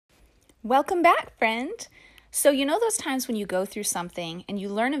Welcome back, friend. So, you know those times when you go through something and you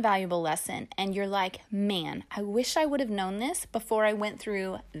learn a valuable lesson and you're like, man, I wish I would have known this before I went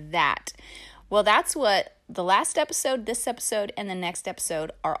through that. Well, that's what the last episode, this episode, and the next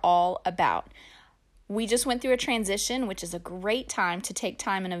episode are all about. We just went through a transition, which is a great time to take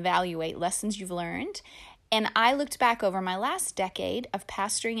time and evaluate lessons you've learned. And I looked back over my last decade of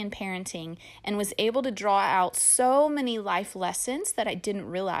pastoring and parenting and was able to draw out so many life lessons that I didn't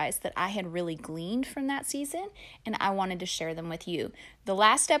realize that I had really gleaned from that season, and I wanted to share them with you. The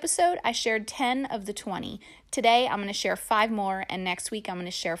last episode, I shared 10 of the 20. Today, I'm going to share 5 more, and next week, I'm going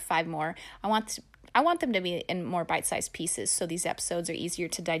to share 5 more. I want them to be in more bite-sized pieces so these episodes are easier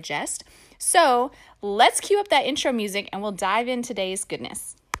to digest. So let's cue up that intro music, and we'll dive in today's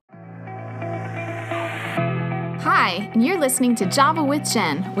goodness. Hi, and you're listening to Java with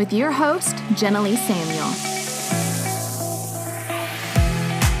Jen with your host, Jenna Lee Samuel.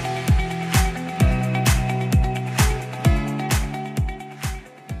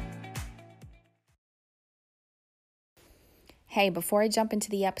 Hey, before I jump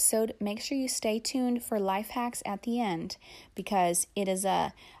into the episode, make sure you stay tuned for life hacks at the end because it is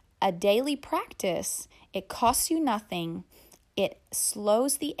a daily practice. It costs you nothing. It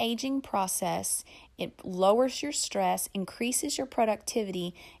slows the aging process, it lowers your stress, increases your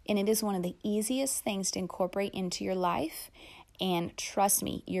productivity, and it is one of the easiest things to incorporate into your life. And trust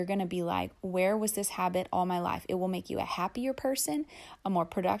me, you're going to be like, where was this habit all my life? It will make you a happier person, a more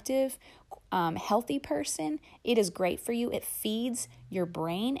productive, healthy person. It is great for you. It feeds your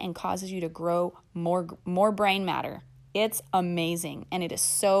brain and causes you to grow more brain matter. It's amazing, and it is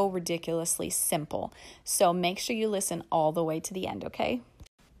so ridiculously simple. So make sure you listen all the way to the end, okay?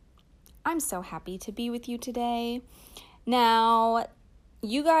 I'm so happy to be with you today. Now,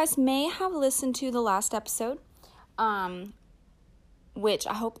 you guys may have listened to the last episode, which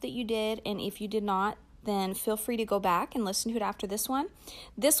I hope that you did, and if you did not, then feel free to go back and listen to it after this one.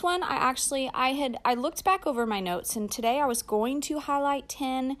 This one, I looked back over my notes, and today I was going to highlight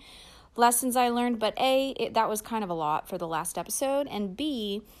 10 lessons I learned, but that was kind of a lot for the last episode, and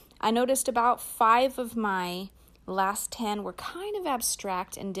B, I noticed about 5 of my last 10 were kind of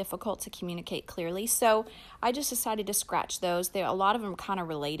abstract and difficult to communicate clearly, so I just decided to scratch those. A lot of them kind of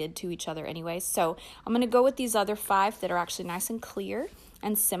related to each other anyway, so I'm going to go with these other 5 that are actually nice and clear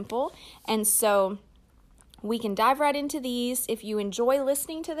and simple, and so we can dive right into these. If you enjoy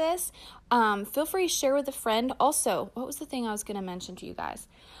listening to this, feel free to share with a friend. Also, what was the thing I was going to mention to you guys?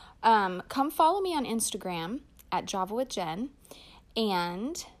 Come follow me on Instagram at Java with Jen,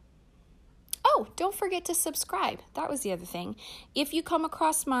 and don't forget to subscribe. That was the other thing. If you come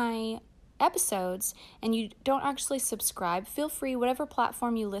across my episodes and you don't actually subscribe, feel free, whatever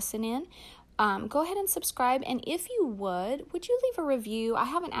platform you listen in, go ahead and subscribe, and if you would you leave a review? I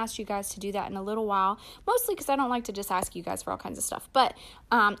haven't asked you guys to do that in a little while, mostly because I don't like to just ask you guys for all kinds of stuff, but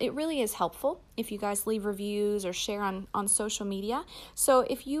it really is helpful if you guys leave reviews or share on social media, so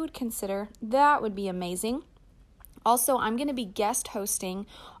if you would consider, that would be amazing. Also, I'm going to be guest hosting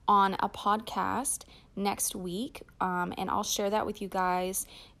on a podcast next week, and I'll share that with you guys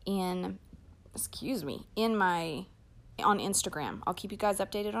on Instagram. I'll keep you guys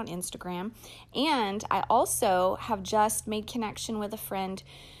updated on Instagram. And I also have just made connection with a friend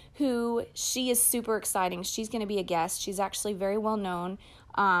who, she is super exciting. She's going to be a guest. She's actually very well known.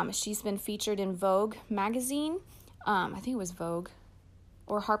 She's been featured in Vogue magazine. I think it was Vogue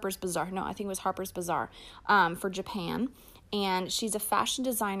or Harper's Bazaar. No, I think it was Harper's Bazaar for Japan. And she's a fashion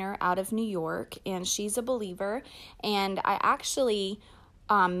designer out of New York, and she's a believer. And I actually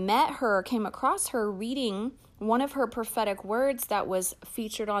came across her reading one of her prophetic words that was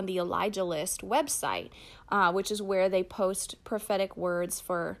featured on the Elijah List website, which is where they post prophetic words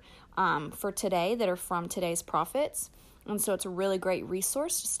for today that are from today's prophets. And so it's a really great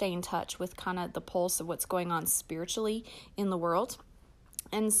resource to stay in touch with kind of the pulse of what's going on spiritually in the world.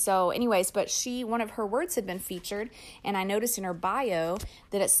 And so anyways, but one of her words had been featured, and I noticed in her bio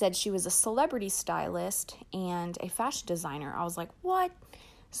that it said she was a celebrity stylist and a fashion designer. I was like, what?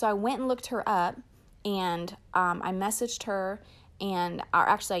 So I went and looked her up, and I messaged her, I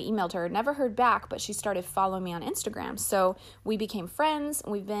emailed her, never heard back, but she started following me on Instagram. So we became friends.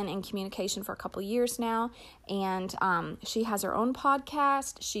 We've been in communication for a couple years now, and she has her own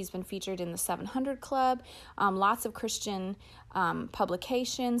podcast. She's been featured in the 700 Club, lots of Christian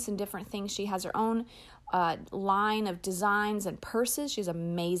publications and different things. She has her own line of designs and purses. She has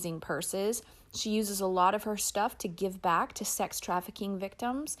amazing purses. She uses a lot of her stuff to give back to sex trafficking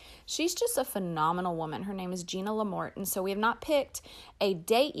victims. She's just a phenomenal woman. Her name is Gina Lamort. And so we have not picked a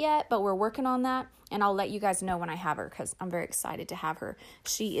date yet, but we're working on that. And I'll let you guys know when I have her because I'm very excited to have her.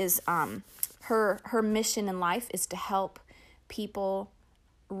 She is, her mission in life is to help people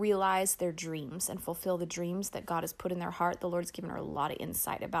realize their dreams and fulfill the dreams that God has put in their heart. The Lord's given her a lot of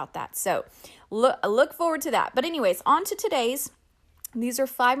insight about that. So look forward to that. But anyways, on to today's. These are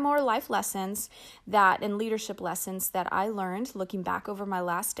 5 more life lessons and leadership lessons that I learned looking back over my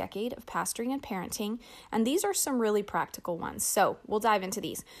last decade of pastoring and parenting. And these are some really practical ones. So we'll dive into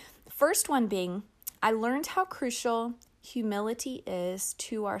these. The first one being, I learned how crucial humility is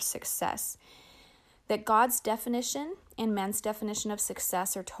to our success. That God's definition and men's definition of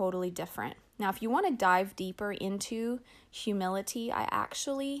success are totally different. Now, if you want to dive deeper into humility, I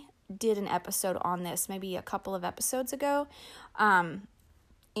actually did an episode on this maybe a couple of episodes ago.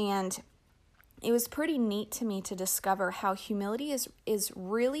 And it was pretty neat to me to discover how humility is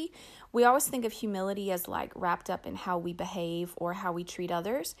really, we always think of humility as like wrapped up in how we behave or how we treat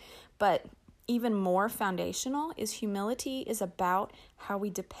others. But even more foundational is humility is about how we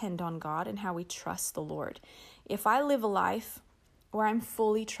depend on God and how we trust the Lord. If I live a life where I'm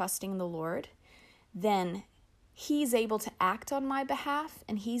fully trusting the Lord, then He's able to act on my behalf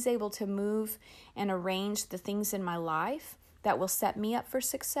and He's able to move and arrange the things in my life that will set me up for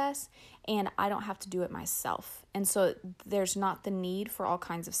success, and I don't have to do it myself. And so there's not the need for all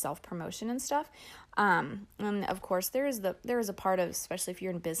kinds of self-promotion and stuff. And of course there is a part of, especially if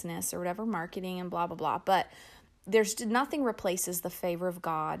you're in business or whatever, marketing and blah, blah, blah, but nothing replaces the favor of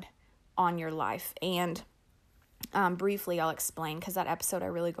God on your life. And briefly, I'll explain because that episode I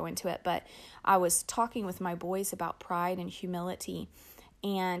really go into it, but I was talking with my boys about pride and humility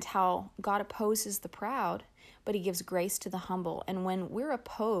and how God opposes the proud, but He gives grace to the humble. And when we're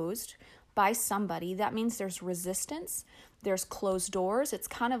opposed by somebody, that means there's resistance, there's closed doors. It's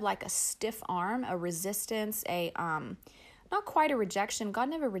kind of like a stiff arm, a resistance, not quite a rejection. God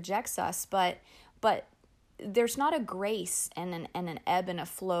never rejects us, but there's not a grace and an ebb and a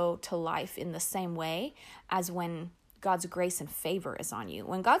flow to life in the same way as when God's grace and favor is on you.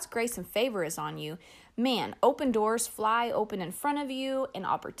 When God's grace and favor is on you, man, open doors fly open in front of you, and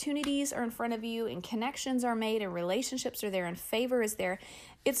opportunities are in front of you, and connections are made, and relationships are there, and favor is there.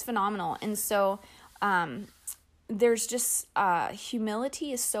 It's phenomenal. And so there's just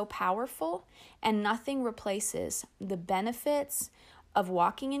humility is so powerful, and nothing replaces the benefits of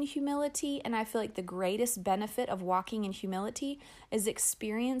walking in humility. And I feel like the greatest benefit of walking in humility is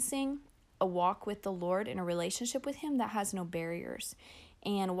experiencing a walk with the Lord in a relationship with Him that has no barriers.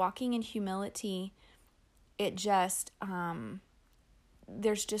 And walking in humility, it just,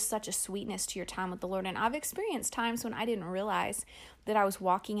 there's just such a sweetness to your time with the Lord. And I've experienced times when I didn't realize that I was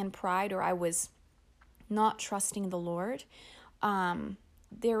walking in pride or I was not trusting the Lord.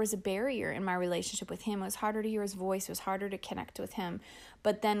 There was a barrier in my relationship with Him. It was harder to hear His voice. It was harder to connect with Him.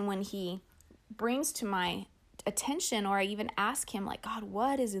 But then when He brings to my attention, or I even ask Him, like, God,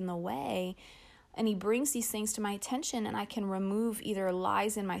 what is in the way? And He brings these things to my attention, and I can remove either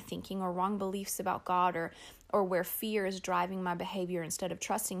lies in my thinking or wrong beliefs about God, or where fear is driving my behavior instead of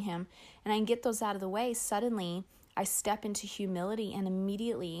trusting Him. And I can get those out of the way. Suddenly, I step into humility, and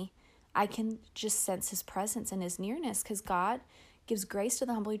immediately I can just sense His presence and His nearness, because God gives grace to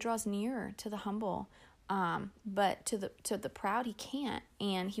the humble. He draws nearer to the humble. But to the proud, He can't,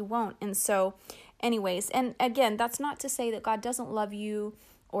 and He won't. And so anyways, and again, that's not to say that God doesn't love you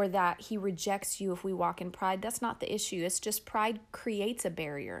or that He rejects you if we walk in pride. That's not the issue. It's just pride creates a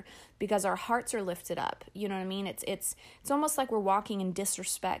barrier because our hearts are lifted up. You know what I mean? It's almost like we're walking in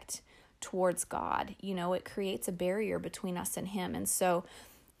disrespect towards God. You know, it creates a barrier between us and Him. And so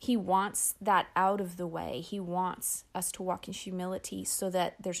He wants that out of the way. He wants us to walk in humility so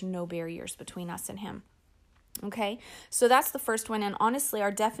that there's no barriers between us and Him. Okay, so that's the first one. And honestly,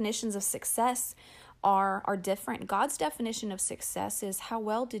 our definitions of success are different. God's definition of success is, how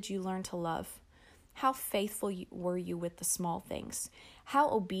well did you learn to love? How faithful were you with the small things? How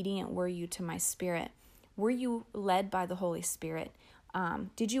obedient were you to my Spirit? Were you led by the Holy Spirit?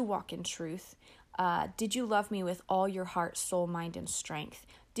 Did you walk in truth? Did you love me with all your heart, soul, mind, and strength?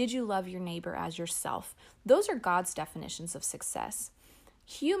 Did you love your neighbor as yourself? Those are God's definitions of success.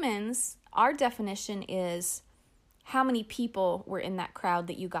 Humans, our definition is how many people were in that crowd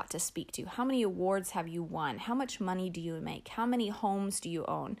that you got to speak to? How many awards have you won? How much money do you make? How many homes do you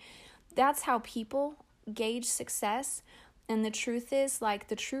own? That's how people gauge success. And the truth is, like,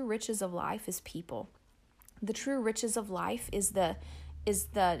 the true riches of life is people. The true riches of life is the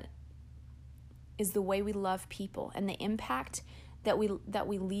is the way we love people and the impact that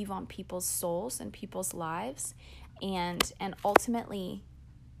we leave on people's souls and people's lives. And ultimately,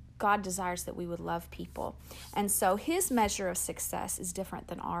 God desires that we would love people. And so his measure of success is different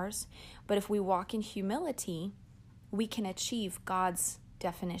than ours. But if we walk in humility, we can achieve God's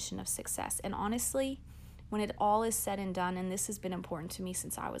definition of success. And honestly, when it all is said and done, and this has been important to me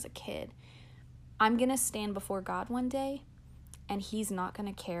since I was a kid, I'm going to stand before God one day, and he's not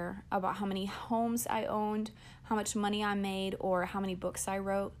going to care about how many homes I owned, how much money I made, or how many books I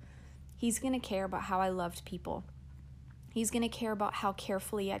wrote. He's going to care about how I loved people. He's going to care about how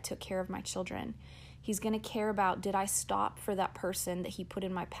carefully I took care of my children. He's going to care about, did I stop for that person that he put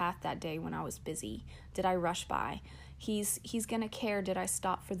in my path that day when I was busy? Did I rush by? He's going to care, did I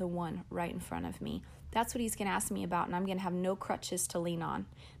stop for the one right in front of me? That's what he's going to ask me about, and I'm going to have no crutches to lean on.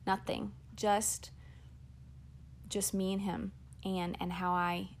 Nothing. Just me and him, and how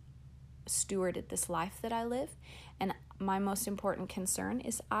I stewarded this life that I live. And my most important concern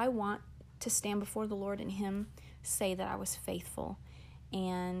is I want to stand before the Lord and him say that I was faithful.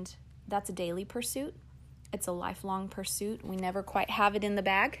 And that's a daily pursuit. It's a lifelong pursuit. We never quite have it in the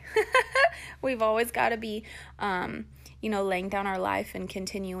bag. We've always got to be, laying down our life and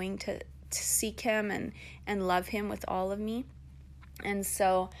continuing to seek him and love him with all of me. And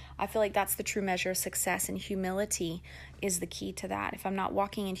so I feel like that's the true measure of success, and humility is the key to that. If I'm not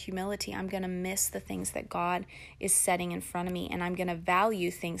walking in humility, I'm going to miss the things that God is setting in front of me, and I'm going to value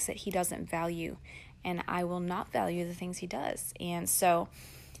things that he doesn't value, and I will not value the things he does. And so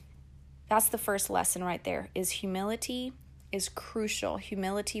that's the first lesson right there, is humility is crucial.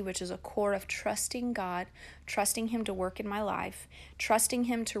 Humility, which is a core of trusting God, trusting him to work in my life, trusting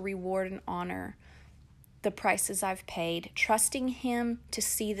him to reward and honor the prices I've paid, trusting him to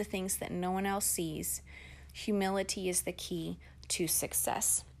see the things that no one else sees. Humility is the key to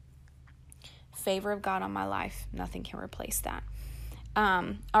success. Favor of God on my life, nothing can replace that.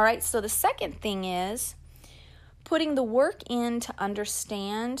 All right, so the second thing is putting the work in to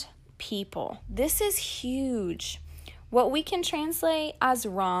understand people. This is huge. What we can translate as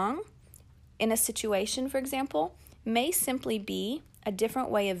wrong in a situation, for example, may simply be a different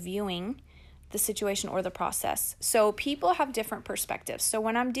way of viewing the situation or the process. So people have different perspectives. So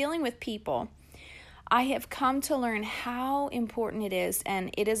when I'm dealing with people, I have come to learn how important it is,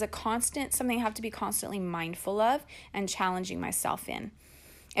 and it is something I have to be constantly mindful of and challenging myself in.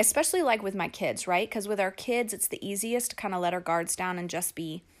 Especially like with my kids, right? Because with our kids, it's the easiest to kind of let our guards down and just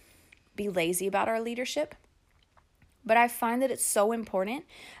be lazy about our leadership. But I find that it's so important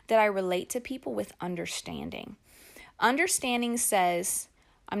that I relate to people with understanding. Understanding says,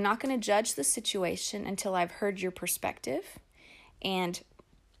 I'm not going to judge the situation until I've heard your perspective, and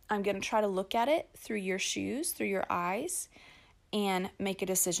I'm going to try to look at it through your shoes, through your eyes, and make a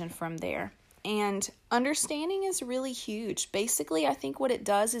decision from there. And understanding is really huge. Basically, I think what it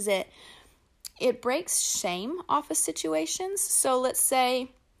does is it breaks shame off of situations. So let's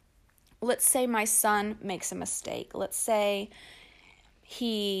say my son makes a mistake. Let's say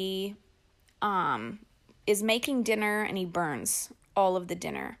he is making dinner and he burns all of the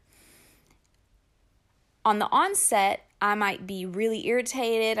dinner. On the onset, I might be really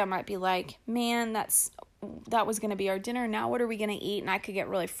irritated. I might be like, man, that was going to be our dinner. Now what are we going to eat? And I could get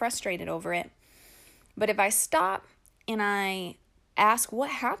really frustrated over it. But if I stop and I ask what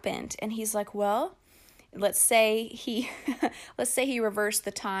happened, and he's like, well, let's say he reversed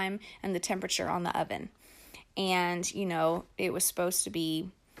the time and the temperature on the oven. And, it was supposed to be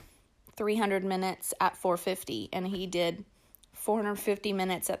 300 minutes at 450, and he did 450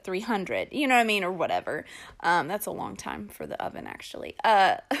 minutes at 300, you know what I mean, or whatever. That's a long time for the oven, actually.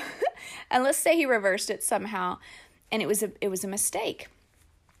 And let's say he reversed it somehow, and it was a mistake.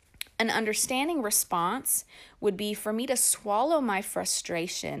 An understanding response would be for me to swallow my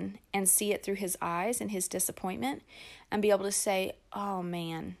frustration and see it through his eyes and his disappointment, and be able to say, oh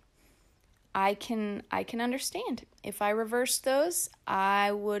man, I can understand. If I reversed those,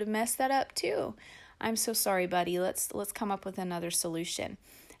 I would have messed that up too. I'm so sorry, buddy. Let's come up with another solution.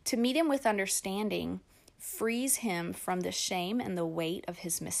 To meet him with understanding frees him from the shame and the weight of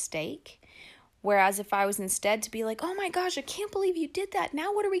his mistake. Whereas if I was instead to be like, oh my gosh, I can't believe you did that.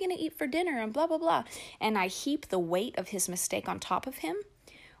 Now what are we going to eat for dinner? And blah, blah, blah. And I heap the weight of his mistake on top of him.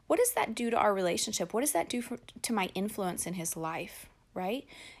 What does that do to our relationship? What does that do to my influence in his life, right?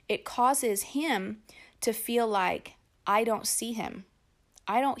 It causes him to feel like I don't see him.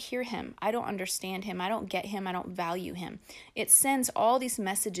 I don't hear him. I don't understand him. I don't get him. I don't value him. It sends all these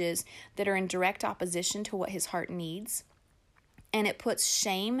messages that are in direct opposition to what his heart needs. And it puts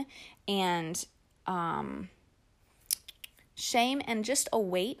shame and just a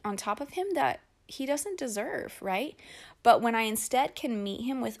weight on top of him that he doesn't deserve, right? But when I instead can meet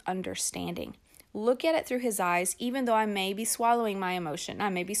him with understanding, look at it through his eyes, even though I may be swallowing my emotion, I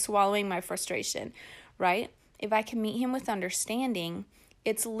may be swallowing my frustration, right? If I can meet him with understanding,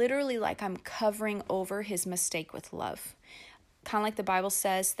 it's literally like I'm covering over his mistake with love. Kind of like the Bible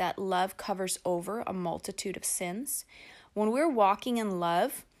says that love covers over a multitude of sins. When we're walking in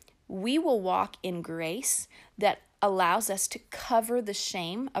love, we will walk in grace that allows us to cover the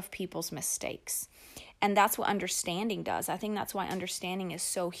shame of people's mistakes. And that's what understanding does. I think that's why understanding is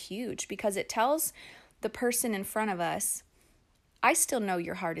so huge, because it tells the person in front of us, I still know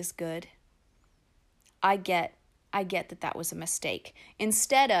your heart is good. I get that was a mistake.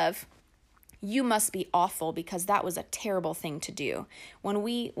 Instead of, you must be awful because that was a terrible thing to do. When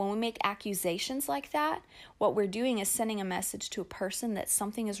we make accusations like that, what we're doing is sending a message to a person that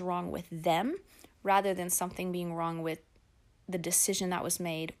something is wrong with them rather than something being wrong with the decision that was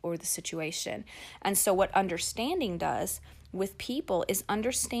made or the situation. And so what understanding does with people is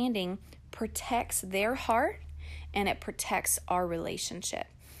understanding protects their heart and it protects our relationship.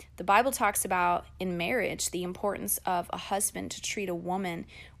 The Bible talks about in marriage the importance of a husband to treat a woman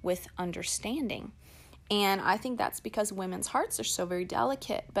with understanding. And I think that's because women's hearts are so very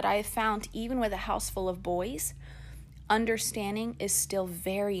delicate. But I have found even with a house full of boys, understanding is still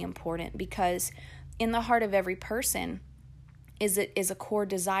very important, because in the heart of every person is a core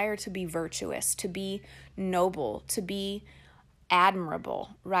desire to be virtuous, to be noble, to be admirable,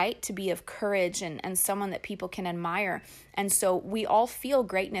 right? To be of courage and someone that people can admire. And so we all feel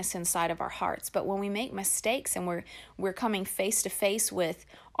greatness inside of our hearts. But when we make mistakes and we're coming face to face with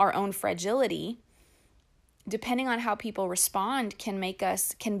our own fragility, depending on how people respond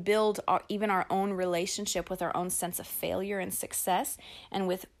can build even our own relationship with our own sense of failure and success and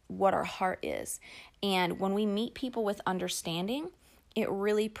with what our heart is. And when we meet people with understanding, it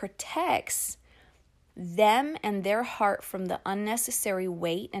really protects them and their heart from the unnecessary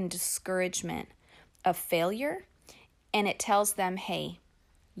weight and discouragement of failure. And it tells them, hey,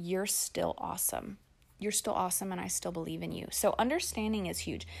 you're still awesome. You're still awesome and I still believe in you. So understanding is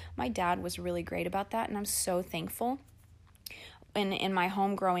huge. My dad was really great about that, and I'm so thankful. In my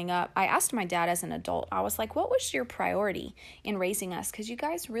home growing up, I asked my dad as an adult, I was like, what was your priority in raising us? Because you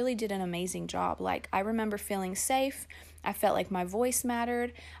guys really did an amazing job. Like, I remember feeling safe. I felt like my voice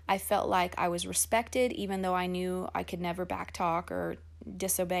mattered. I felt like I was respected, even though I knew I could never backtalk or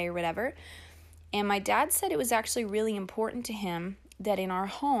disobey or whatever. And my dad said it was actually really important to him that in our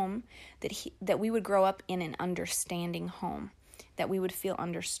home, that we would grow up in an understanding home, that we would feel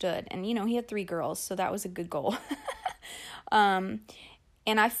understood. And, he had 3 girls, so that was a good goal. And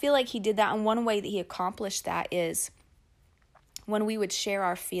I feel like he did that. And one way that he accomplished that is when we would share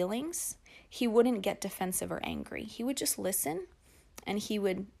our feelings, he wouldn't get defensive or angry. He would just listen, and he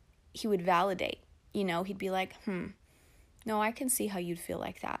would validate. He'd be like, no, I can see how you'd feel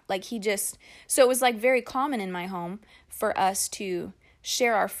like that. So it was like very common in my home for us to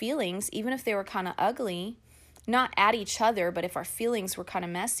share our feelings, even if they were kind of ugly, not at each other, but if our feelings were kind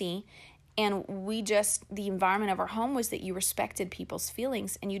of messy. And the environment of our home was that you respected people's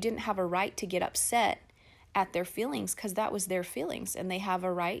feelings, and you didn't have a right to get upset at their feelings, because that was their feelings, and they have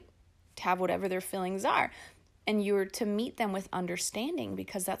a right to have whatever their feelings are. And you're to meet them with understanding,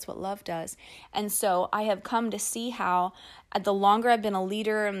 because that's what love does. And so I have come to see how the longer I've been a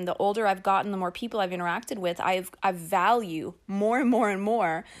leader and the older I've gotten, the more people I've interacted with, I value more and more and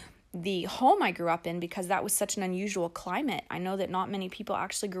more the home I grew up in, because that was such an unusual climate. I know that not many people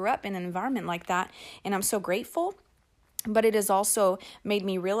actually grew up in an environment like that, and I'm so grateful. But it has also made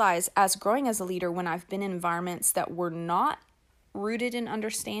me realize, as growing as a leader, when I've been in environments that were not rooted in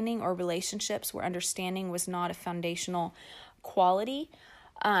understanding, or relationships where understanding was not a foundational quality,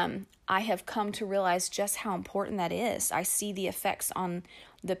 I have come to realize just how important that is. I see the effects on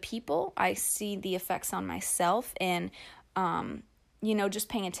the people. I see the effects on myself, and just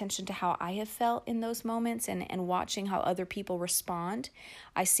paying attention to how I have felt in those moments and watching how other people respond.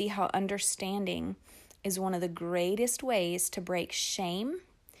 I see how understanding is one of the greatest ways to break shame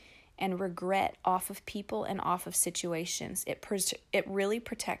and regret off of people and off of situations. It really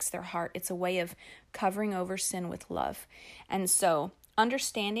protects their heart. It's a way of covering over sin with love. And so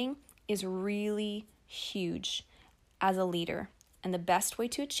understanding is really huge as a leader. And the best way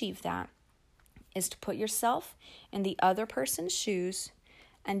to achieve that is to put yourself in the other person's shoes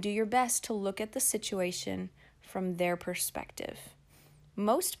and do your best to look at the situation from their perspective.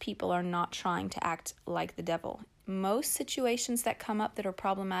 Most people are not trying to act like the devil. Most situations that come up that are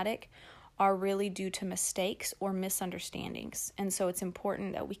problematic are really due to mistakes or misunderstandings. And so it's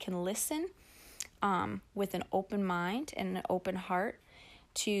important that we can listen with an open mind and an open heart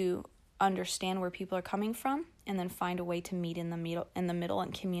to understand where people are coming from and then find a way to meet in the middle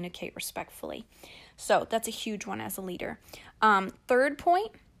and communicate respectfully. So that's a huge one as a leader. Third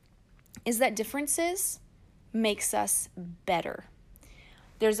point is that differences makes us better.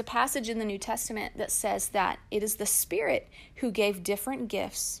 There's a passage in the New Testament that says that it is the Spirit who gave different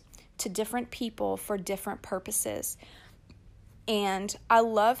gifts to different people for different purposes. And I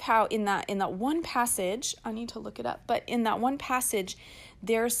love how in that one passage, I need to look it up, but in that one passage,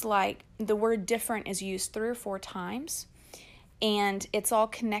 there's like the word different is used 3 or 4 times, and it's all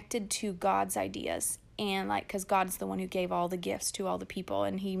connected to God's ideas. And like, because God's the one who gave all the gifts to all the people,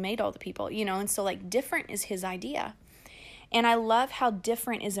 and he made all the people, and so like different is his idea. And I love how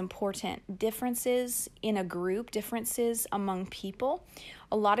different is important. Differences in a group, differences among people.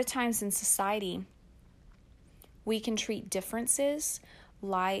 A lot of times in society, we can treat differences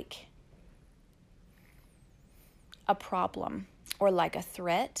like a problem or like a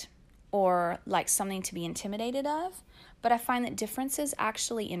threat or like something to be intimidated of. But I find that differences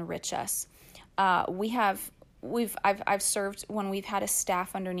actually enrich us. I've served when we've had a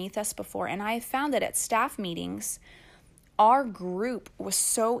staff underneath us before, and I have found that at staff meetings, our group was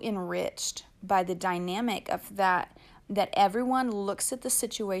so enriched by the dynamic of that everyone looks at the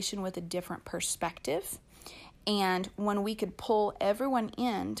situation with a different perspective. And when we could pull everyone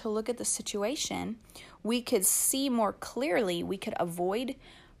in to look at the situation, we could see more clearly, we could avoid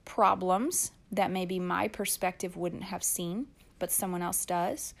problems that maybe my perspective wouldn't have seen, but someone else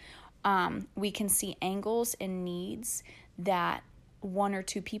does. We can see angles and needs that 1 or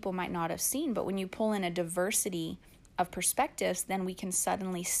 2 people might not have seen. But when you pull in a diversity of perspectives, then we can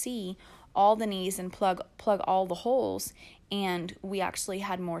suddenly see all the needs and plug all the holes, and we actually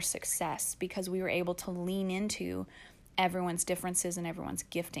had more success because we were able to lean into everyone's differences and everyone's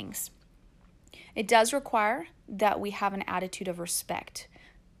giftings. It does require that we have an attitude of respect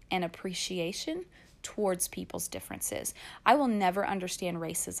and appreciation towards people's differences. I will never understand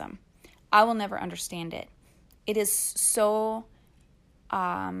racism. I will never understand it. It is so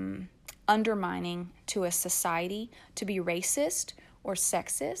undermining to a society to be racist or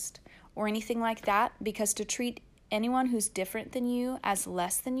sexist or anything like that, because to treat anyone who's different than you as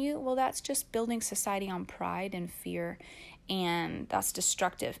less than you, well, that's just building society on pride and fear, and that's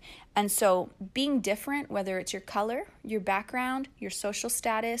destructive. And so being different, whether it's your color, your background, your social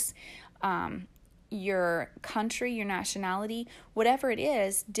status, your country, your nationality, whatever it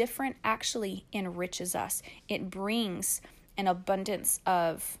is, different actually enriches us. It brings an abundance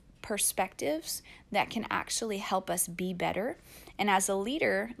of perspectives that can actually help us be better. And as a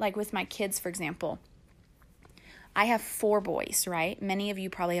leader, like with my kids, for example, I have 4 boys, right? Many of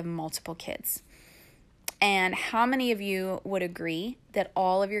you probably have multiple kids. And how many of you would agree that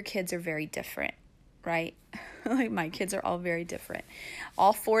all of your kids are very different, right? Like my kids are all very different.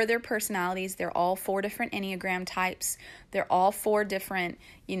 All 4 of their personalities, they're all 4 different Enneagram types. They're all 4 different,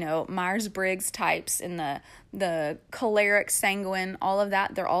 Myers-Briggs types, and the choleric, sanguine, all of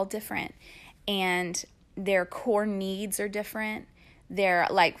that, they're all different. And their core needs are different. They're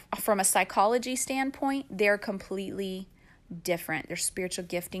like, from a psychology standpoint, they're completely different. Their spiritual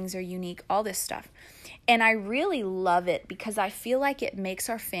giftings are unique, all this stuff. And I really love it because I feel like it makes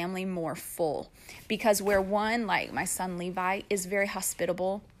our family more full. Because where one, like my son Levi, is very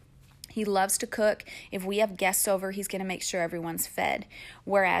hospitable, he loves to cook. If we have guests over, he's going to make sure everyone's fed.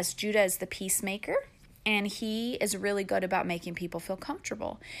 Whereas Judah is the peacemaker, and he is really good about making people feel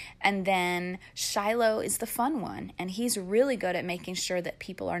comfortable. And then Shiloh is the fun one, and he's really good at making sure that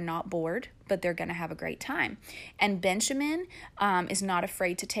people are not bored, but they're going to have a great time. And Benjamin is not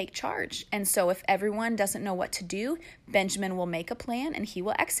afraid to take charge. And so if everyone doesn't know what to do, Benjamin will make a plan and he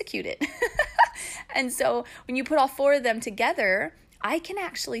will execute it. And so when you put all 4 of them together, I can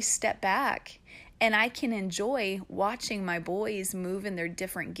actually step back and I can enjoy watching my boys move in their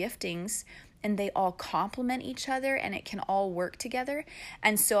different giftings, and they all complement each other and it can all work together.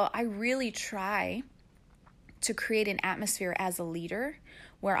 And so I really try to create an atmosphere as a leader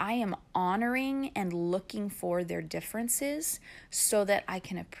where I am honoring and looking for their differences so that I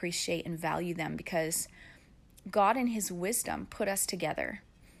can appreciate and value them, because God in his wisdom put us together,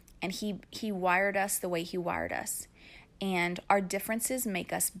 and he wired us the way he wired us, and our differences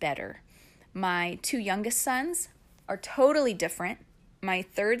make us better. My 2 youngest sons are totally different. My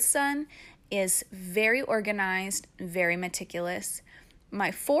 3rd son is very organized, very meticulous.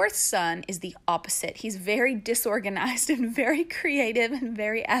 My 4th son is the opposite. He's very disorganized and very creative and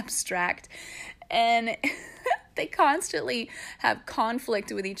very abstract. And they constantly have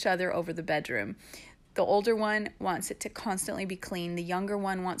conflict with each other over the bedroom. The older one wants it to constantly be clean. The younger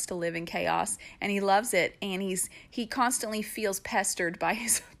one wants to live in chaos, and he loves it. And he constantly feels pestered by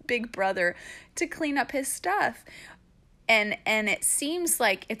his big brother to clean up his stuff. And it seems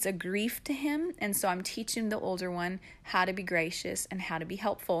like it's a grief to him. And so I'm teaching the older one how to be gracious and how to be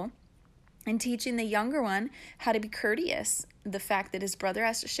helpful, and teaching the younger one how to be courteous. The fact that his brother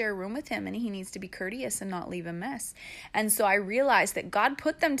has to share a room with him and he needs to be courteous and not leave a mess. And so I realized that God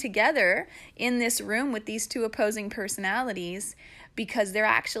put them together in this room with these two opposing personalities because they're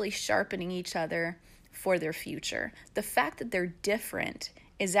actually sharpening each other for their future. The fact that they're different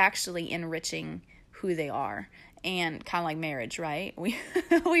is actually enriching who they are. And kind of like marriage, right?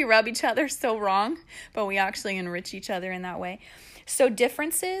 We rub each other so wrong, but we actually enrich each other in that way. So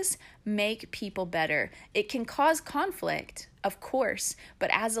differences make people better. It can cause conflict, of course, but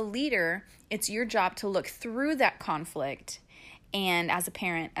as a leader, it's your job to look through that conflict. And as a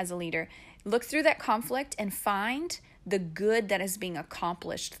parent, as a leader, look through that conflict and find the good that is being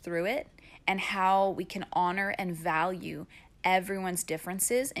accomplished through it, and how we can honor and value everyone's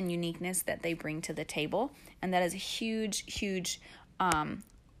differences and uniqueness that they bring to the table. And that is a huge, huge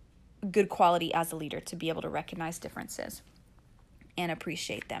good quality as a leader, to be able to recognize differences and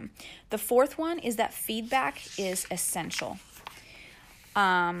appreciate them. The fourth one is that feedback is essential.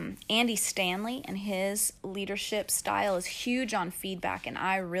 Andy Stanley and his leadership style is huge on feedback, and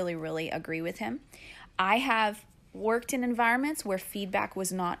I really, really agree with him. I have worked in environments where feedback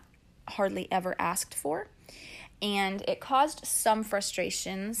was not hardly ever asked for, and it caused some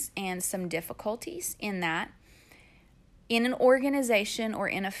frustrations and some difficulties in that. In an organization or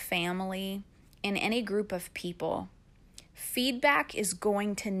in a family, in any group of people, feedback is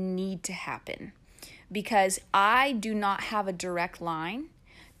going to need to happen, because I do not have a direct line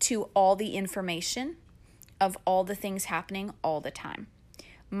to all the information of all the things happening all the time.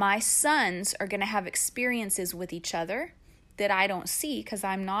 My sons are going to have experiences with each other that I don't see because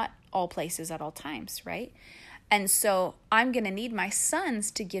I'm not all places at all times, right? And so I'm going to need my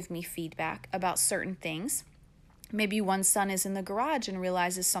sons to give me feedback about certain things. Maybe one son is in the garage and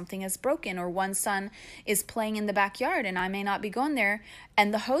realizes something is broken, or one son is playing in the backyard and I may not be going there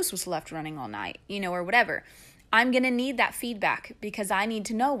and the hose was left running all night, or whatever. I'm going to need that feedback because I need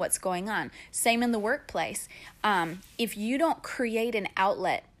to know what's going on. Same in the workplace. If you don't create an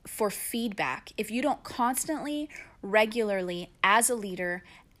outlet for feedback, if you don't constantly, regularly, as a leader,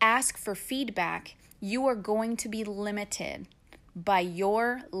 ask for feedback, you are going to be limited by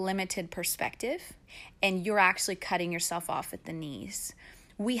your limited perspective, and you're actually cutting yourself off at the knees.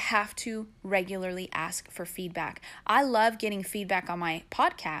 We have to regularly ask for feedback. I love getting feedback on my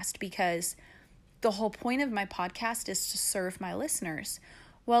podcast because the whole point of my podcast is to serve my listeners.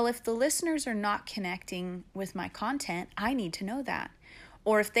 Well, if the listeners are not connecting with my content, I need to know that.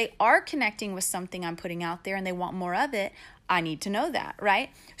 Or if they are connecting with something I'm putting out there and they want more of it, I need to know that, right?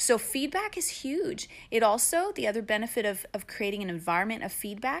 So feedback is huge. It also, the other benefit of creating an environment of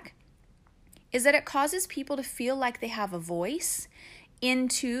feedback is that it causes people to feel like they have a voice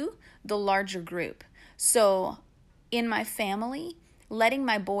into the larger group. So in my family, letting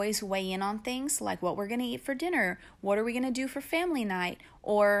my boys weigh in on things like what we're going to eat for dinner, what are we going to do for family night,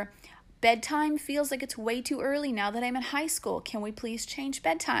 or bedtime feels like it's way too early now that I'm in high school. Can we please change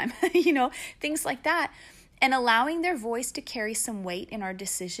bedtime? Things like that. And allowing their voice to carry some weight in our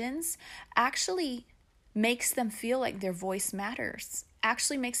decisions actually makes them feel like their voice matters,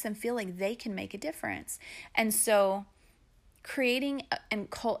 actually makes them feel like they can make a difference. And so creating and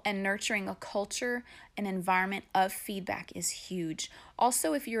nurturing a culture, an environment of feedback is huge.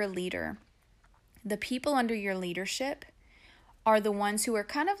 Also, if you're a leader, the people under your leadership are the ones who are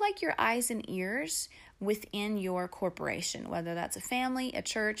kind of like your eyes and ears within your corporation, whether that's a family, a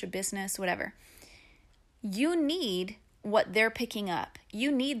church, a business, whatever. You need what they're picking up.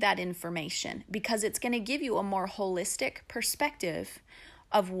 You need that information because it's going to give you a more holistic perspective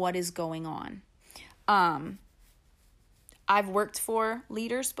of what is going on. I've worked for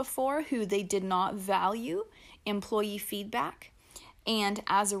leaders before who they did not value employee feedback, and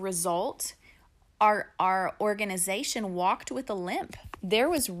as a result, our organization walked with a limp. There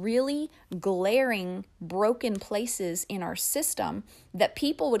was really glaring, broken places in our system that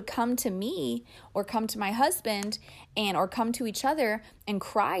people would come to me or come to my husband or come to each other and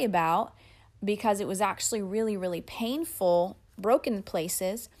cry about because it was actually really, really painful, broken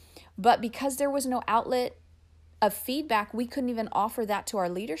places. But because there was no outlet of feedback, we couldn't even offer that to our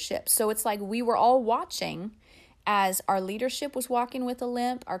leadership. So it's like we were all watching as our leadership was walking with a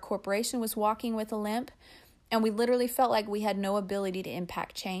limp, our corporation was walking with a limp, and we literally felt like we had no ability to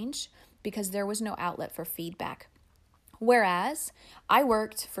impact change because there was no outlet for feedback. Whereas I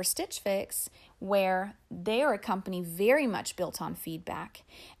worked for Stitch Fix, where they are a company very much built on feedback.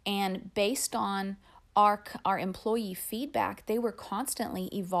 And based on our employee feedback, they were constantly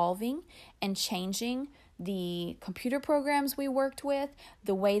evolving and changing the computer programs we worked with,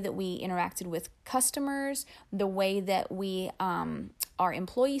 the way that we interacted with customers, the way that we our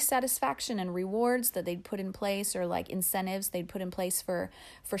employee satisfaction and rewards that they'd put in place, or like incentives they'd put in place for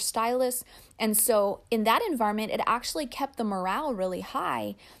stylists. And so in that environment, it actually kept the morale really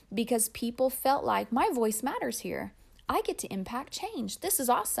high because people felt like my voice matters here. I get to impact change. This is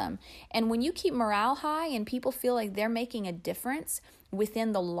awesome. And when you keep morale high and people feel like they're making a difference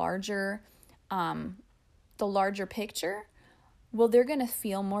within the larger picture, well, they're going to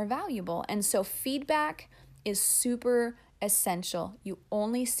feel more valuable. And so feedback is super essential. You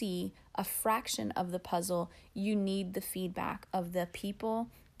only see a fraction of the puzzle. You need the feedback of the people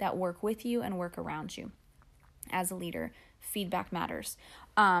that work with you and work around you. As a leader, feedback matters.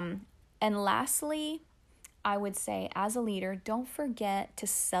 And lastly, I would say as a leader, don't forget to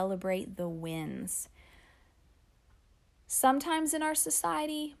celebrate the wins. Sometimes in our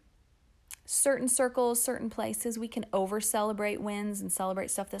society, certain circles, certain places, we can over-celebrate wins and celebrate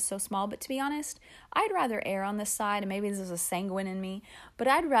stuff that's so small. But to be honest, I'd rather err on the side, and maybe this is a sanguine in me, but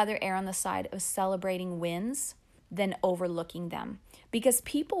I'd rather err on the side of celebrating wins than overlooking them. Because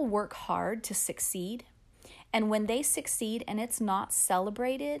people work hard to succeed, and when they succeed and it's not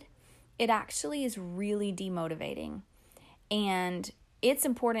celebrated, it actually is really demotivating. And it's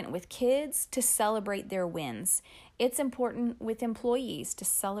important with kids to celebrate their wins. It's important with employees to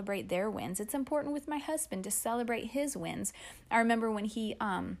celebrate their wins. It's important with my husband to celebrate his wins. I remember when he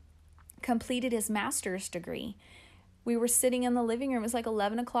completed his master's degree, we were sitting in the living room. It was like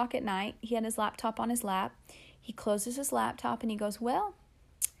 11 o'clock at night. He had his laptop on his lap. He closes his laptop and he goes, "Well,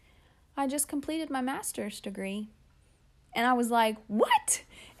 I just completed my master's degree." And I was like, "What?"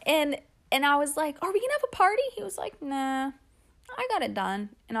 And I was like, "Are we going to have a party?" He was like, "Nah, I got it done."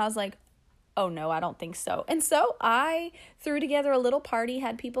 And I was like, "Oh no, I don't think so." And so I threw together a little party,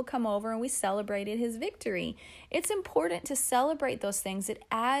 had people come over, and we celebrated his victory. It's important to celebrate those things. It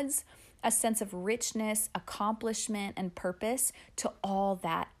adds a sense of richness, accomplishment, and purpose to all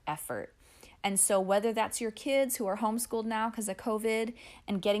that effort. And so whether that's your kids who are homeschooled now because of COVID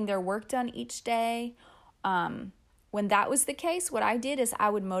and getting their work done each day, when that was the case, what I did is I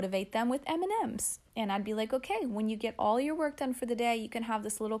would motivate them with M&Ms. And I'd be like, "Okay, when you get all your work done for the day, you can have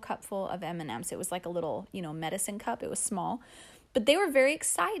this little cup full of M&Ms. It was like a little, medicine cup. It was small. But they were very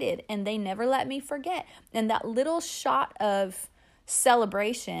excited, and they never let me forget. And that little shot of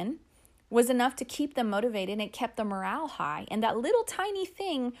celebration was enough to keep them motivated, and it kept the morale high. And that little tiny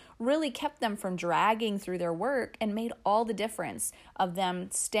thing really kept them from dragging through their work and made all the difference of them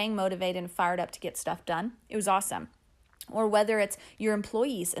staying motivated and fired up to get stuff done. It was awesome. Or whether it's your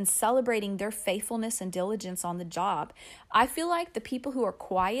employees and celebrating their faithfulness and diligence on the job. I feel like the people who are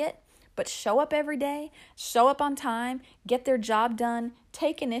quiet but show up every day, show up on time, get their job done,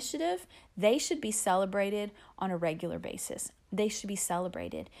 take initiative, they should be celebrated on a regular basis. They should be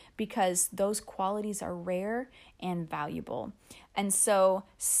celebrated because those qualities are rare and valuable. And so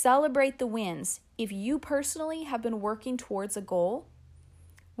celebrate the wins. If you personally have been working towards a goal,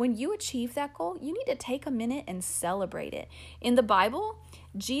 when you achieve that goal, you need to take a minute and celebrate it. In the Bible,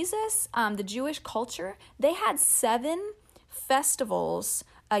 Jesus, the Jewish culture, they had 7 festivals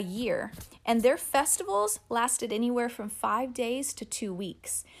a year, and their festivals lasted anywhere from 5 days to 2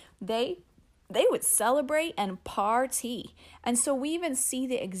 weeks. They would celebrate and party. And so we even see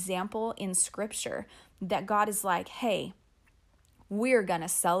the example in Scripture that God is like, "Hey, we're going to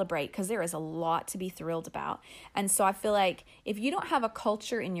celebrate," because there is a lot to be thrilled about. And so I feel like if you don't have a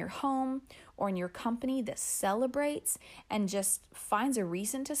culture in your home or in your company that celebrates and just finds a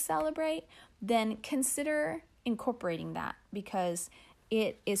reason to celebrate, then consider incorporating that because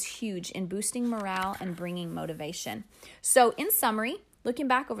it is huge in boosting morale and bringing motivation. So in summary, looking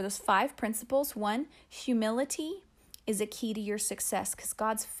back over those 5 principles, 1, humility is a key to your success because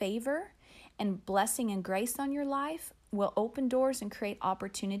God's favor and blessing and grace on your life will open doors and create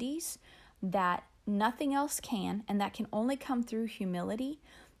opportunities that nothing else can, and that can only come through humility.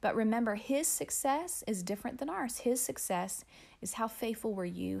 But remember, His success is different than ours. His success is how faithful were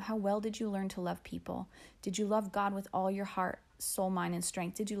you? How well did you learn to love people? Did you love God with all your heart, soul, mind, and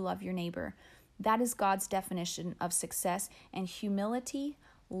strength? Did you love your neighbor? That is God's definition of success, and humility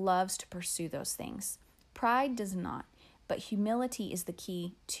loves to pursue those things. Pride does not, but humility is the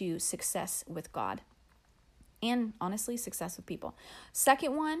key to success with God. And honestly, success with people.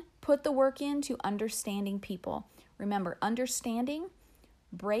 Second one, put the work into understanding people. Remember, understanding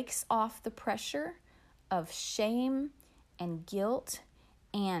breaks off the pressure of shame and guilt,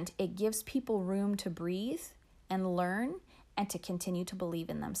 and it gives people room to breathe and learn and to continue to believe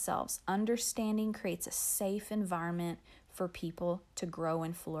in themselves. Understanding creates a safe environment for people to grow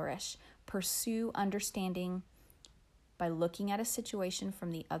and flourish. Pursue understanding by looking at a situation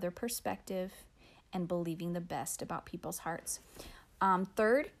from the other perspective and believing the best about people's hearts.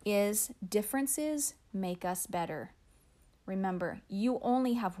 Third is differences make us better. Remember, you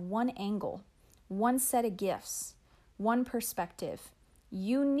only have one angle, one set of gifts, one perspective.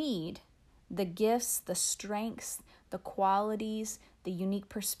 You need the gifts, the strengths, the qualities, the unique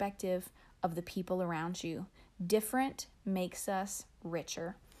perspective of the people around you. Different makes us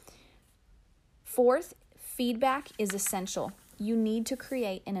richer. Fourth, feedback is essential. You need to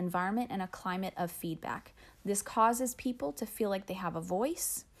create an environment and a climate of feedback. This causes people to feel like they have a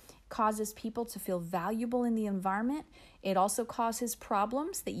voice, causes people to feel valuable in the environment. It also causes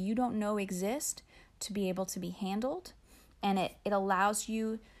problems that you don't know exist to be able to be handled. And it allows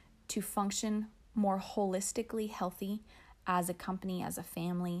you to function more holistically healthy as a company, as a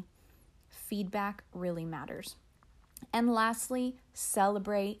family. Feedback really matters. And lastly,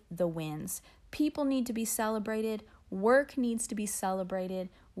 celebrate the wins. People need to be celebrated. Work needs to be celebrated.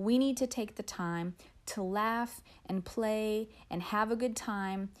 We need to take the time to laugh and play and have a good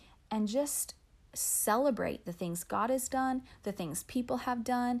time and just celebrate the things God has done, the things people have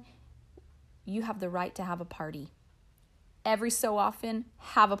done. You have the right to have a party. Every so often,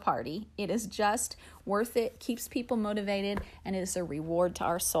 have a party. It is just worth it, keeps people motivated, and it is a reward to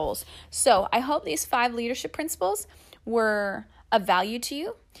our souls. So I hope these 5 leadership principles were of value to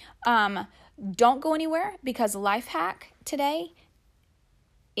you. Don't go anywhere, because Life Hack today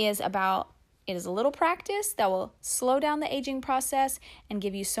is a little practice that will slow down the aging process and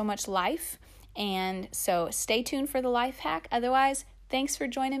give you so much life. And so stay tuned for the Life Hack. Otherwise, thanks for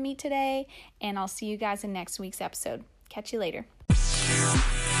joining me today, and I'll see you guys in next week's episode. Catch you later.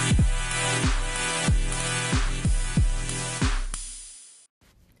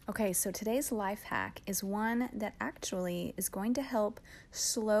 Okay, so today's life hack is one that actually is going to help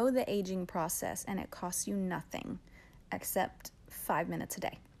slow the aging process, and it costs you nothing except 5 minutes a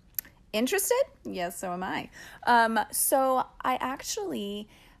day. Interested? Yes, so am I. So I actually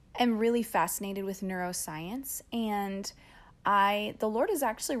am really fascinated with neuroscience, and the Lord has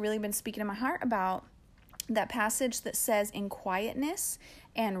actually really been speaking to my heart about that passage that says, in quietness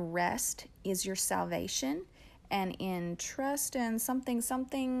and rest is your salvation, and in trust and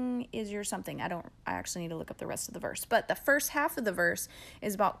something is your something. I actually need to look up the rest of the verse. But the first half of the verse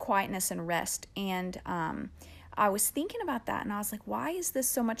is about quietness and rest. And I was thinking about that, and I was like, why is this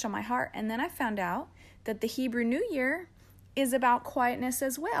so much on my heart? And then I found out that the Hebrew New Year is about quietness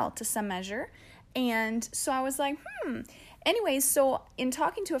as well, to some measure. And so I was like, Anyways, so in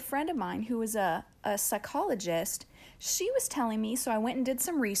talking to a friend of mine who was a psychologist, she was telling me, so I went and did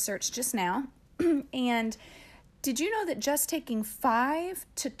some research just now, and did you know that just taking 5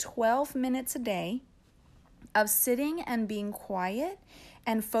 to 12 minutes a day of sitting and being quiet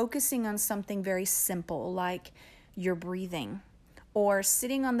and focusing on something very simple like your breathing, or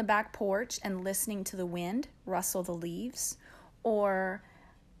sitting on the back porch and listening to the wind rustle the leaves, or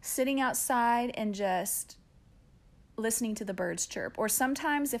sitting outside and just listening to the birds chirp, or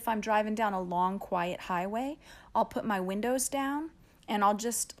sometimes if I'm driving down a long quiet highway, I'll put my windows down and I'll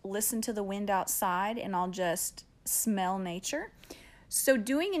just listen to the wind outside and I'll just smell nature. So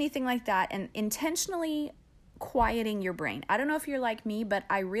doing anything like that and intentionally quieting your brain. I don't know if you're like me, but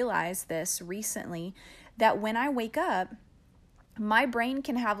I realized this recently that when I wake up, my brain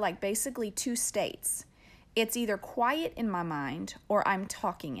can have like basically 2 states. It's either quiet in my mind or I'm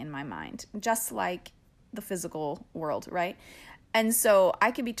talking in my mind, just like the physical world, right? And so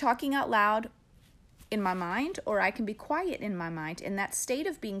I can be talking out loud in my mind, or I can be quiet in my mind. In that state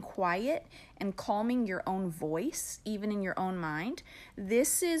of being quiet and calming your own voice, even in your own mind,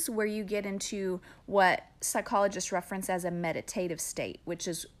 this is where you get into what psychologists reference as a meditative state, which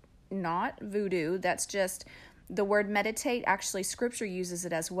is not voodoo. That's just the word meditate. Actually, scripture uses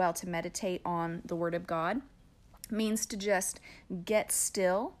it as well, to meditate on the word of God. It means to just get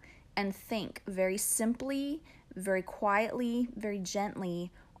still and think very simply, very quietly, very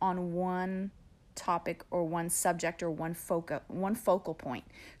gently on one topic or one subject or one focal point.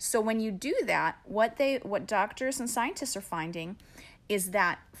 So when you do that, what doctors and scientists are finding is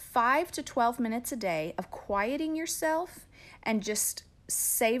that 5 to 12 minutes a day of quieting yourself and just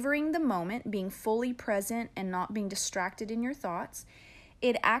savoring the moment, being fully present and not being distracted in your thoughts,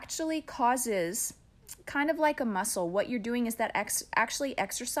 it actually causes, kind of like a muscle, what you're doing is that actually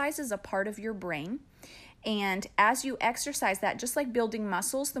exercises a part of your brain. And as you exercise that, just like building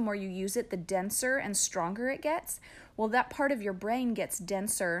muscles, the more you use it, the denser and stronger it gets. Well, that part of your brain gets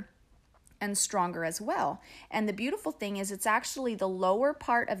denser and stronger as well. And the beautiful thing is it's actually the lower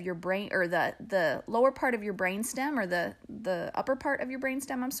part of your brain, or the lower part of your brainstem, or the upper part of your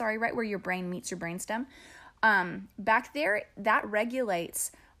brainstem, I'm sorry, right where your brain meets your brainstem. Back there, that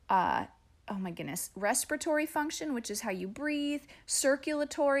regulates, respiratory function, which is how you breathe,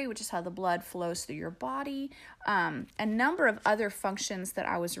 circulatory, which is how the blood flows through your body, a number of other functions that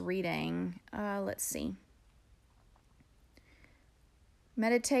I was reading. Let's see.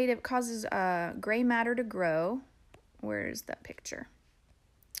 Meditative causes gray matter to grow. Where's that picture?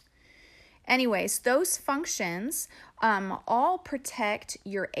 Anyways, those functions all protect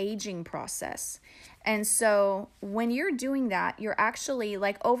your aging process. And so when you're doing that, you're actually,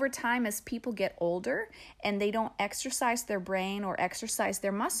 like, over time, as people get older and they don't exercise their brain or exercise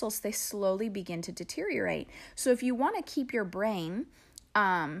their muscles, they slowly begin to deteriorate. So if you want to keep your brain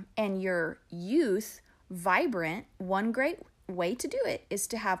and your youth vibrant, one great way to do it is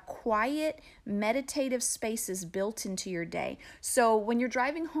to have quiet, meditative spaces built into your day. So when you're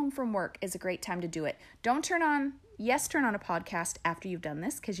driving home from work is a great time to do it. Don't turn on a podcast after you've done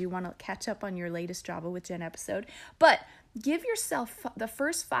this, because you want to catch up on your latest Java with Jen episode. But give yourself the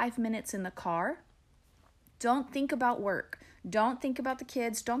first 5 minutes in the car. Don't think about work. Don't think about the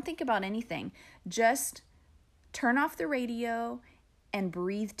kids. Don't think about anything. Just turn off the radio and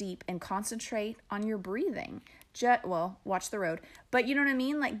breathe deep and concentrate on your breathing. Watch the road. But you know what I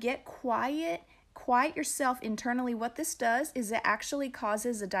mean? Like, get quiet yourself internally. What this does is it actually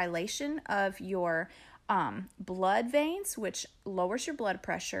causes a dilation of your blood veins, which lowers your blood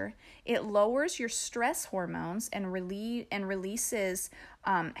pressure. It lowers your stress hormones and releases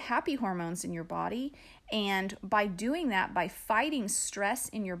happy hormones in your body. And by doing that, by fighting stress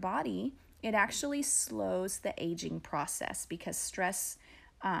in your body, it actually slows the aging process, because stress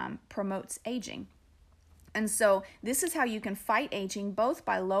promotes aging. And so this is how you can fight aging, both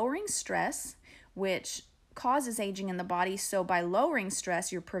by lowering stress, which causes aging in the body. So by lowering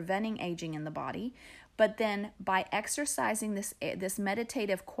stress, you're preventing aging in the body. But then by exercising this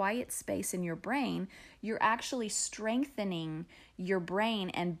meditative quiet space in your brain, you're actually strengthening your brain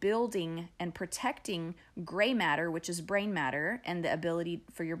and building and protecting gray matter, which is brain matter, and the ability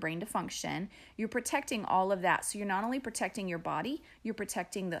for your brain to function. You're protecting all of that. So you're not only protecting your body, you're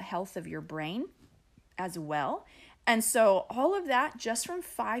protecting the health of your brain as well. And so all of that just from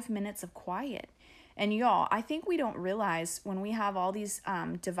 5 minutes of quiet. And y'all, I think we don't realize when we have all these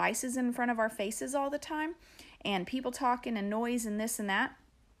devices in front of our faces all the time, and people talking and noise and this and that,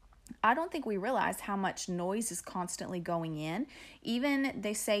 I don't think we realize how much noise is constantly going in.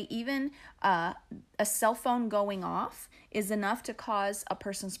 They say a cell phone going off is enough to cause a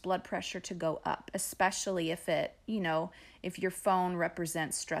person's blood pressure to go up, especially if if your phone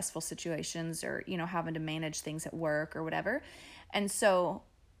represents stressful situations, or, having to manage things at work or whatever. And so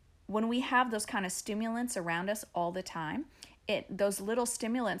when we have those kind of stimulants around us all the time, those little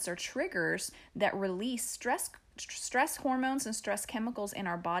stimulants are triggers that release stress hormones and stress chemicals in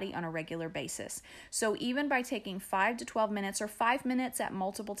our body on a regular basis. So even by taking 5 to 12 minutes or 5 minutes at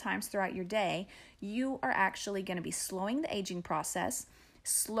multiple times throughout your day, you are actually going to be slowing the aging process,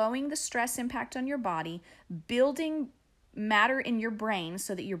 slowing the stress impact on your body, building matter in your brain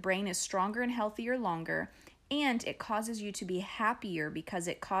so that your brain is stronger and healthier longer, and it causes you to be happier because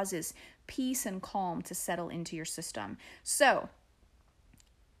it causes peace and calm to settle into your system. So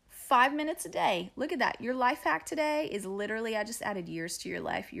 5 minutes a day. Look at that. Your life hack today is literally, I just added years to your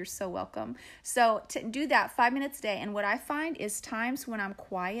life. You're so welcome. So to do that 5 minutes a day. And what I find is times when I'm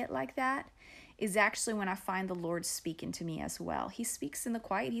quiet like that is actually when I find the Lord speaking to me as well. He speaks in the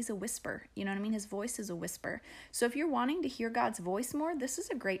quiet. He's a whisper. You know what I mean? His voice is a whisper. So if you're wanting to hear God's voice more, this is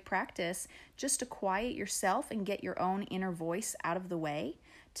a great practice just to quiet yourself and get your own inner voice out of the way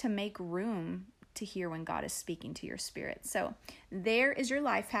to make room to hear when God is speaking to your spirit. So there is your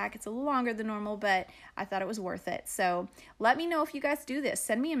life hack. It's a little longer than normal, but I thought it was worth it. So let me know if you guys do this.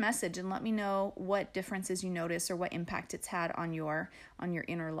 Send me a message and let me know what differences you notice or what impact it's had on your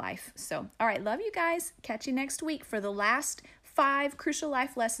inner life. So, all right, love you guys. Catch you next week for the last 5 crucial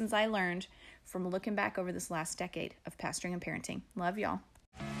life lessons I learned from looking back over this last decade of pastoring and parenting. Love y'all.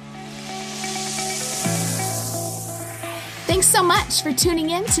 Thanks so much for tuning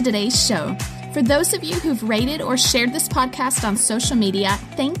in to today's show. For those of you who've rated or shared this podcast on social media,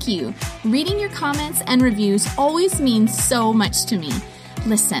 thank you. Reading your comments and reviews always means so much to me.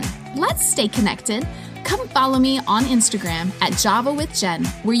 Listen, let's stay connected. Come follow me on Instagram at Java with Jen,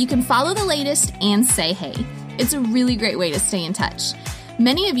 where you can follow the latest and say hey. It's a really great way to stay in touch.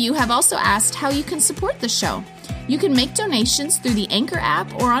 Many of you have also asked how you can support the show. You can make donations through the Anchor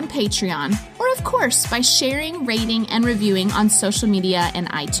app or on Patreon, or of course by sharing, rating, and reviewing on social media and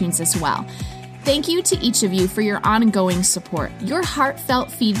iTunes as well. Thank you to each of you for your ongoing support. Your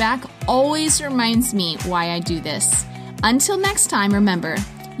heartfelt feedback always reminds me why I do this. Until next time, remember,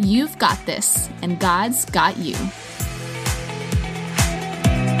 you've got this, and God's got you.